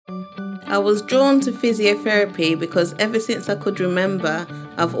I was drawn to physiotherapy because ever since I could remember,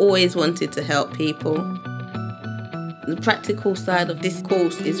 I've always wanted to help people. The practical side of this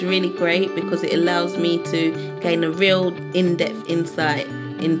course is really great because it allows me to gain a real in-depth insight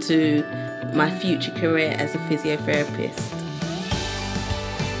into my future career as a physiotherapist.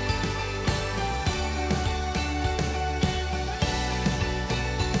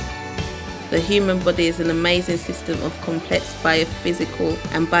 The human body is an amazing system of complex biophysical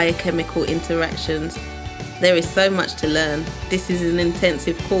and biochemical interactions. There is so much to learn. This is an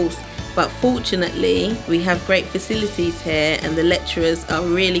intensive course, but fortunately we have great facilities here and the lecturers are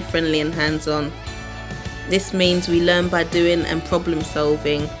really friendly and hands-on. This means we learn by doing and problem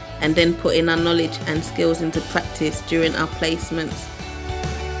solving and then putting our knowledge and skills into practice during our placements.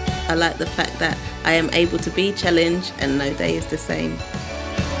 I like the fact that I am able to be challenged and no day is the same.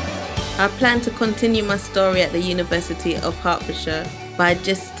 I plan to continue my story at the University of Hertfordshire by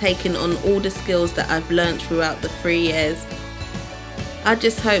just taking on all the skills that I've learned throughout the 3 years. I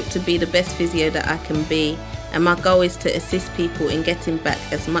just hope to be the best physio that I can be, and my goal is to assist people in getting back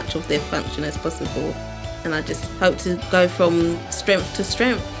as much of their function as possible. And I just hope to go from strength to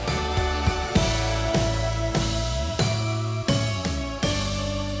strength.